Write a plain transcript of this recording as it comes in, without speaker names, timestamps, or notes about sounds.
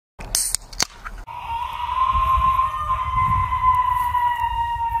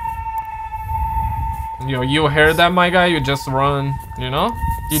Yo, you heard that, my guy? You just run, you know?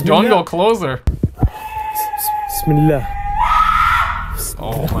 You don't go closer. Bismillah.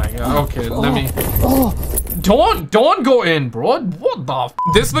 Oh my god. Okay, let me... Don't go in, bro. What the f?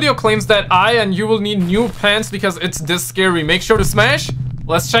 This video claims that I and you will need new pants because it's this scary. Make sure to smash.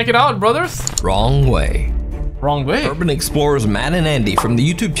 Let's check it out, brothers. Wrong way. Wrong way. Urban explorers Matt and Andy from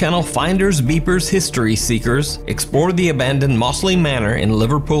the YouTube channel Finders, Beepers, History Seekers explore the abandoned Mossley Manor in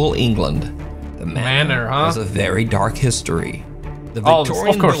Liverpool, England. The manor has a very dark history. The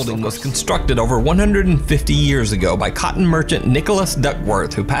Victorian building was constructed over 150 years ago by cotton merchant Nicholas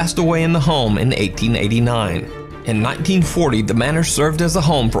Duckworth, who passed away in the home in 1889. In 1940, the manor served as a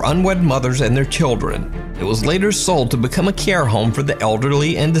home for unwed mothers and their children. It was later sold to become a care home for the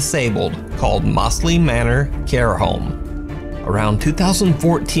elderly and disabled, called Mossley Manor Care Home. Around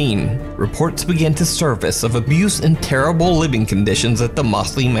 2014, reports began to surface of abuse and terrible living conditions at the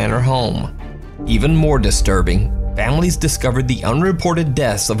Mossley Manor home. Even more disturbing, families discovered the unreported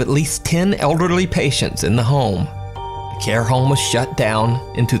deaths of at least 10 elderly patients in the home. The care home was shut down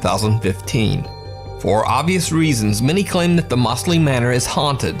in 2015. For obvious reasons, many claim that the Mossley Manor is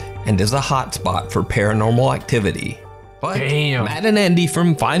haunted and is a hotspot for paranormal activity. But Matt and Andy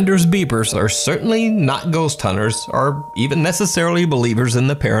from Finders Beepers are certainly not ghost hunters or even necessarily believers in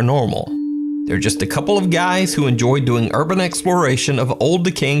the paranormal. They're just a couple of guys who enjoy doing urban exploration of old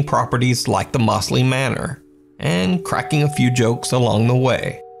decaying properties like the Mossley Manor, and cracking a few jokes along the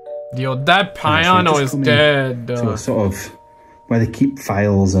way. Yo, that piano is dead. To a sort of where they keep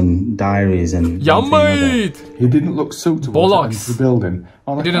files and diaries and. Yeah, mate. He didn't look suitable to enter the building.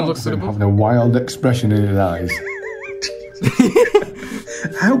 He didn't look suitable. Having a wild expression in his eyes.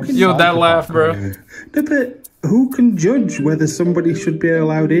 How can yo that laugh, bro? No, but who can judge whether somebody should be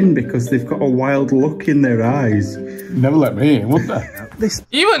allowed in because they've got a wild look in their eyes? Never let me in, would they?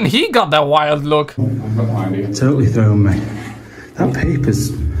 Even he got that wild look. Totally thrown me. That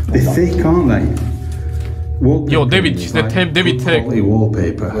paper's they're thick, aren't they? Wallpaper. Yo, they be thick. Quality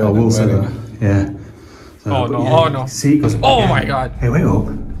wallpaper. I will say that. Yeah. So, oh no! yeah, Oh no! See, oh my god! Hey, wait up!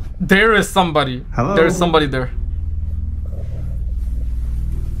 There is somebody. Hello. There is somebody there.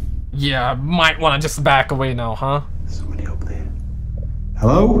 Yeah, might want to just back away now, huh? Somebody up there.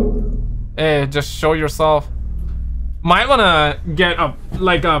 Hello? Hey, just show yourself. Might want to get a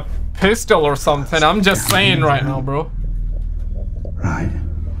pistol or something. I'm just saying right now, bro. Right,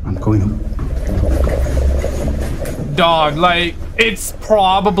 I'm going up. Dog, like, it's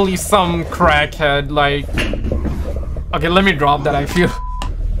probably some crackhead, like... Okay, let me drop that, I feel.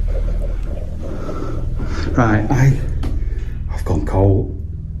 Right, I've gone cold.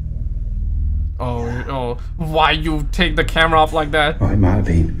 Oh, why you take the camera off like that? Oh, it might have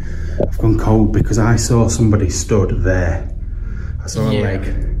been. I've gone cold because I saw somebody stood there. I saw a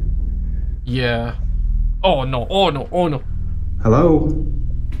leg. Yeah. Oh no, oh no, oh no. Hello?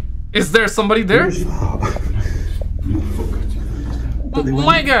 Is there somebody there?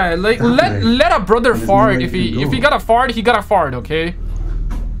 My guy, like, let a brother fart. If he got a fart, he got a fart, okay?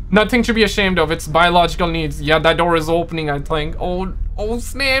 Nothing to be ashamed of. It's biological needs. Yeah, that door is opening, I think. Oh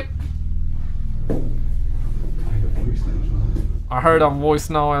snap. I heard a voice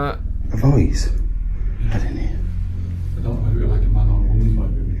now. A voice? I didn't hear. I don't know if it like a man or a woman, but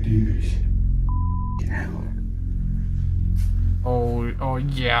it was deepish. Oh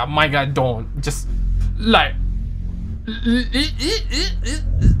yeah, my guy, don't. Just, like...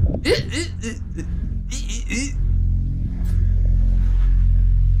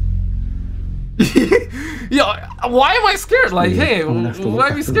 Yo, why am I scared? Like, hey, why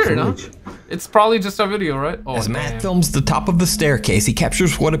are you scared, huh? It's probably just a video, right? Oh, as Matt films the top of the staircase, he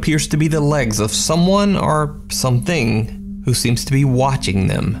captures what appears to be the legs of someone or something who seems to be watching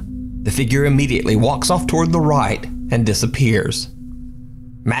them. The figure immediately walks off toward the right and disappears.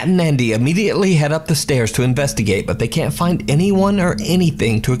 Matt and Andy immediately head up the stairs to investigate, but they can't find anyone or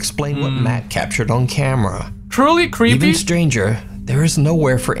anything to explain what Matt captured on camera. Truly creepy. Even stranger, there is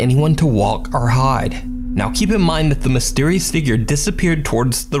nowhere for anyone to walk or hide. Now keep in mind that the mysterious figure disappeared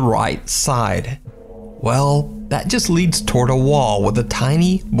towards the right side. Well, that just leads toward a wall with a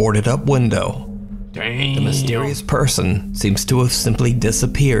tiny boarded up window. Damn. The mysterious person seems to have simply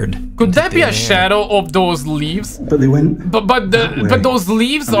disappeared. Could that be a shadow of those leaves? But they went. But those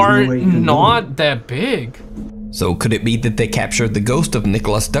leaves are not that big. So could it be that they captured the ghost of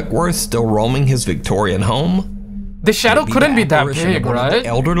Nicholas Duckworth still roaming his Victorian home? The shadow couldn't be that big, right? The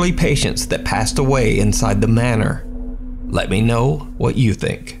elderly patients that passed away inside the manor. Let me know what you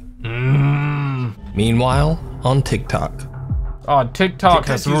think. Meanwhile, on TikTok. Oh, TikTok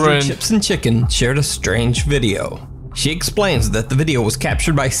has ruined. Chips and Chicken shared a strange video. She explains that the video was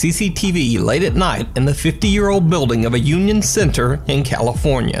captured by CCTV late at night in the 50-year-old building of a Union Center in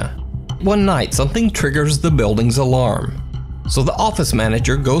California. One night, something triggers the building's alarm. So the office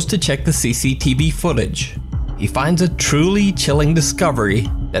manager goes to check the CCTV footage. He finds a truly chilling discovery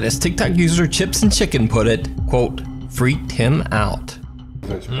that, as TikTok user Chips and Chicken put it, quote, freaked him out.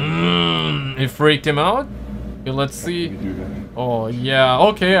 It freaked him out? Okay, let's see. Oh, yeah,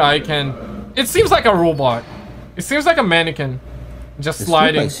 okay, I can. It seems like a robot. It seems like a mannequin. Just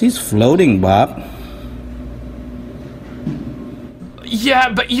sliding. Like she's floating, Bob.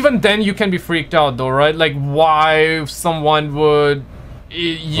 Yeah, but even then you can be freaked out though, right? Like why someone would...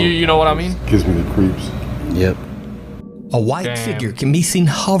 You know what I mean? Gives me the creeps. Yep. A white figure can be seen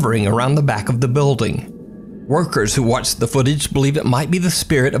hovering around the back of the building. Workers who watched the footage believe it might be the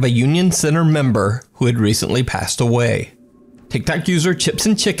spirit of a Union Center member who had recently passed away. TikTok user Chips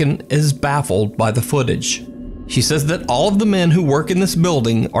and Chicken is baffled by the footage. She says that all of the men who work in this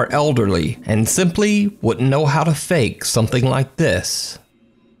building are elderly and simply wouldn't know how to fake something like this.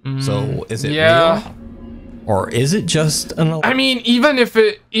 So is it real? Or is it just an... I mean, even if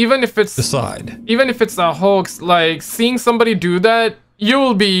it's decide. Even if it's a hoax, like seeing somebody do that, you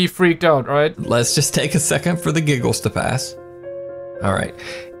will be freaked out, right? Let's just take a second for the giggles to pass. All right.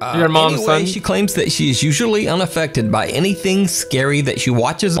 Your mom, anyway, son. She claims that she is usually unaffected by anything scary that she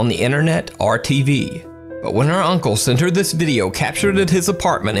watches on the internet or TV. But when her uncle sent her this video captured at his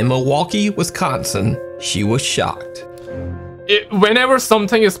apartment in Milwaukee, Wisconsin, she was shocked. Whenever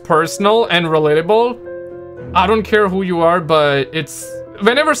something is personal and relatable, I don't care who you are, but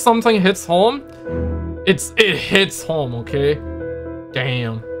whenever something hits home, it hits home, okay?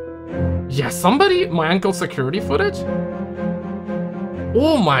 Damn. Yeah, my uncle's security footage?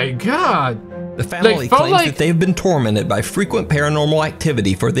 Oh my god. The family claims that they've been tormented by frequent paranormal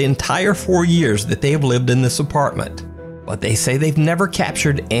activity for the entire 4 years that they have lived in this apartment. But they say they've never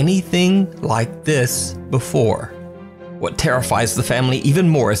captured anything like this before. What terrifies the family even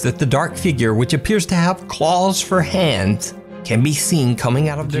more is that the dark figure, which appears to have claws for hands, can be seen coming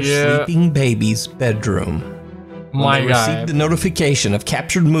out of their sleeping baby's bedroom. When they received the notification of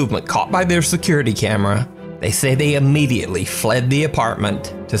captured movement caught by their security camera, they say they immediately fled the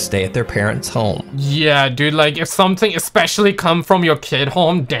apartment to stay at their parents' home. Yeah, dude, like if something especially come from your kid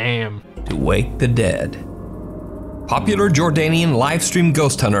home, damn. To wake the dead. Popular Jordanian livestream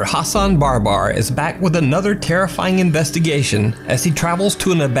ghost hunter Hassan Barbar is back with another terrifying investigation as he travels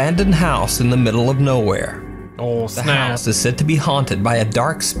to an abandoned house in the middle of nowhere. Oh, snap. The house is said to be haunted by a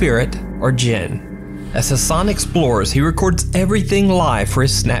dark spirit or jinn. As Hassan explores, he records everything live for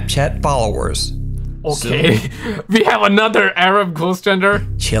his Snapchat followers. Okay, we have another Arab ghost hunter.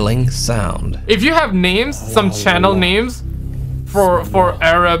 Chilling sound. If you have names, some channel names for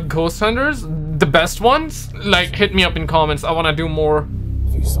Arab ghost hunters, the best ones, like hit me up in comments. I want to do more.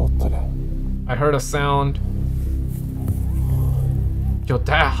 I heard a sound. Yo,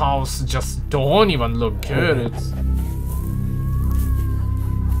 that house just don't even look good. It's...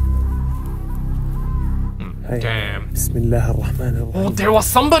 Damn. Oh, there was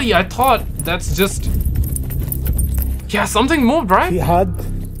somebody. I thought that's just... Yeah, something moved, right?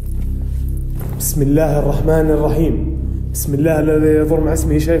 بسم الله الرحمن الرحيم بسم الله الذي يضر مع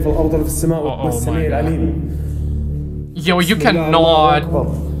اسمه شيء في الأرض وفي السماء والسميع العليم. Yo, you cannot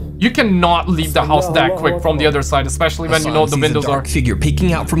leave the house that quick from the other side, especially when you know the windows are... Hassan sees a dark figure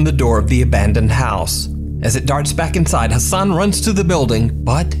peeking out from the door of the abandoned house. As it darts back inside, Hassan runs to the building,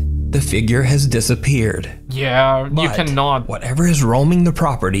 but the figure has disappeared. Yeah, you cannot. Whatever is roaming the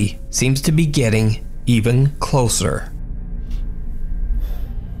property seems to be getting even closer.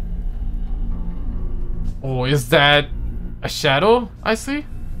 Oh, is that a shadow I see?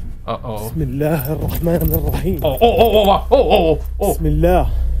 Uh-oh. بسم الله الرحمن الرحيم. Oh. بسم الله.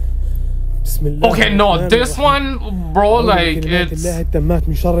 بسم الله. Okay, no, this one, bro, like it's... الله التامات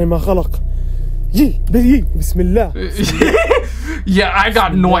من شر ما خلق. بسم الله. Yeah, I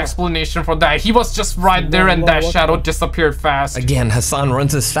got no explanation for that. He was just right there and that shadow disappeared fast. Again, Hassan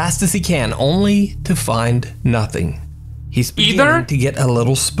runs as fast as he can, only to find nothing. He's beginning to get a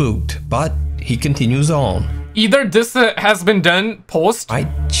little spooked, but he continues on. Either this has been done post. Right,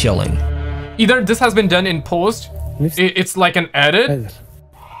 chilling. Either this has been done in post. It's like an edit.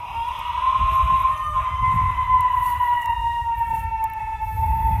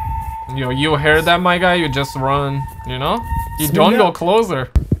 Yo, you hear that, my guy? You just run, you know? You don't go closer.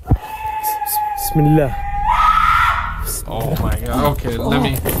 Bismillah. Oh my god. Okay, let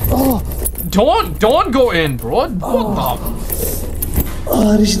me... Don't go in, bro. What the...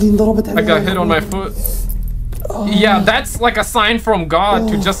 I got hit on my foot. Yeah, that's like a sign from God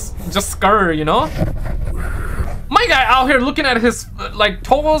to just scare, you know? My guy out here looking at his like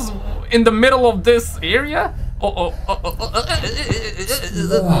toes in the middle of this area.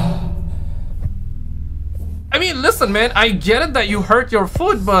 I mean, listen, man. I get it that you hurt your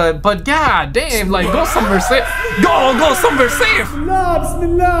foot, but god damn, like go somewhere safe. Go somewhere safe.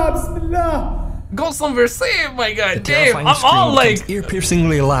 Bismillah, Bismillah. Go somewhere safe, my god. The Damn, terrifying I'm all scream like becomes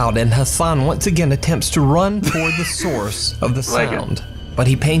ear-piercingly loud, and Hassan once again attempts to run toward the source of the sound, but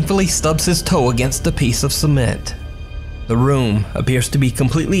he painfully stubs his toe against a piece of cement. The room appears to be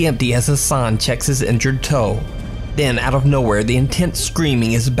completely empty as Hassan checks his injured toe. Then, out of nowhere, the intense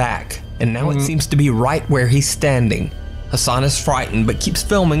screaming is back, and now it seems to be right where he's standing. Hassan is frightened, but keeps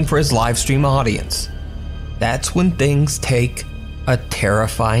filming for his live stream audience. That's when things take a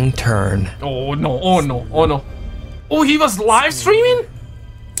terrifying turn. oh no, oh no, oh no. Oh, he was live streaming?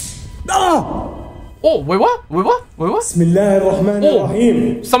 Oh, wait, what? Wait, what? Wait, what? Bismillah ar-Rahman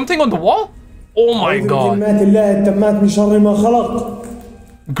ar-Rahim. Something on the wall? Oh my god.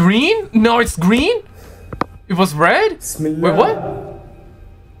 Green? No, it's green? It was red? Wait, what?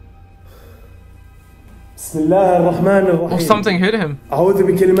 Bismillah ar-Rahman ar-Rahim. Oh, something hit him. أعوذ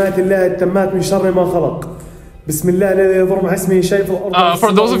بكلمات الله التامات من شر ما خلق. بسم الله الذي يضر مع اسمه شيء في الأرض.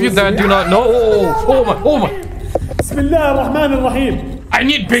 For those of you that do not know, oh my. بسم الله الرحمن الرحيم. I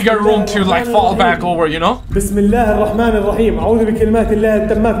need bigger room to like fall back over, you know? بسم الله الرحمن الرحيم. أعوذ بكلمات الله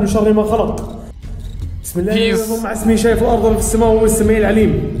التامات من شر ما خلق. بسم الله الذي يضر مع اسمه شيء في الأرض وفي السماء وهو السميع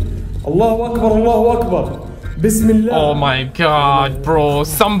العليم. الله أكبر الله أكبر. بسم الله. Oh my god, bro.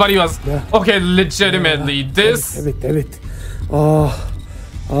 Somebody was okay, legitimately. This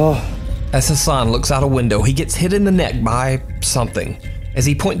As Hassan looks out a window, he gets hit in the neck by something. As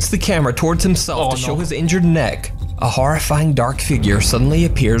he points the camera towards himself to show his injured neck, a horrifying dark figure suddenly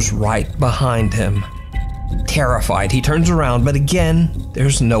appears right behind him. Terrified, he turns around, but again,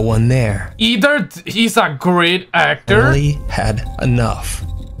 there's no one there. Either he's a great actor. Really had enough.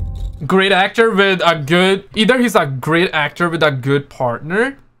 Great actor with a good. Either he's a great actor with a good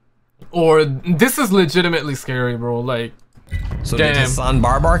partner, or this is legitimately scary, bro. Like. So did Hassan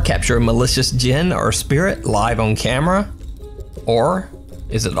Barbar capture a malicious jinn or spirit live on camera? Or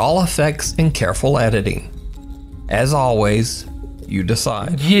is it all effects and careful editing? As always, you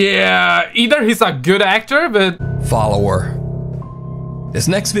decide. Yeah, either he's a good actor, but... Follower. This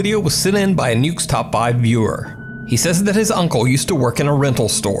next video was sent in by a Nukes Top 5 viewer. He says that his uncle used to work in a rental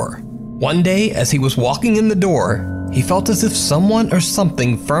store. One day, as he was walking in the door, he felt as if someone or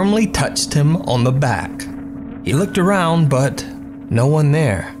something firmly touched him on the back. He looked around, but no one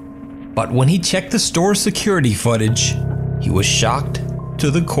there. But when he checked the store's security footage, he was shocked to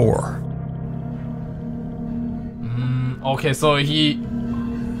the core. Okay, so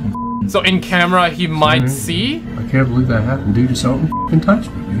in camera he might see. I can't believe that happened. Dude just opened and touched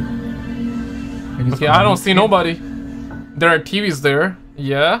me, dude. Okay, I don't see nobody. There are TVs there.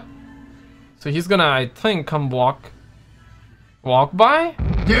 Yeah. So he's gonna, I think, come walk by?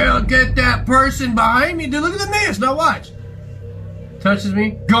 Yeah, look at that person behind me, dude. Look at the mess. Now watch. Touches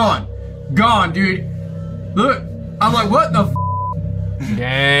me. Gone. Gone, dude. Look. I'm like, what the f?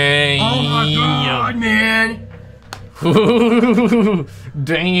 Dang. Oh my god, man.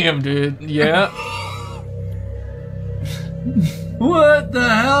 Damn, dude. Yeah. What the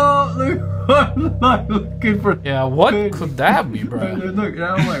hell? I'm not looking for. Yeah, what could that be, bro? Look, and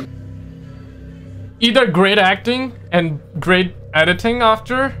I'm like. Either great acting and great editing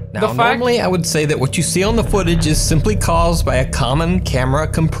after the fact. Normally I would say that what you see on the footage is simply caused by a common camera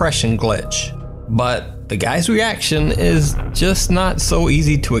compression glitch. But the guy's reaction is just not so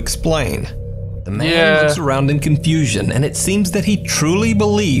easy to explain. The man looks around in confusion, and it seems that he truly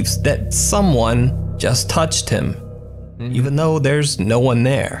believes that someone just touched him, even though there's no one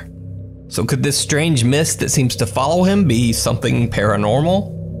there. So could this strange mist that seems to follow him be something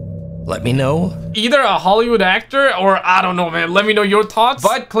paranormal? Let me know. Either a Hollywood actor or I don't know, man. Let me know your thoughts.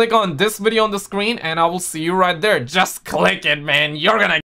 But click on this video on the screen and I will see you right there. Just click it, man. You're gonna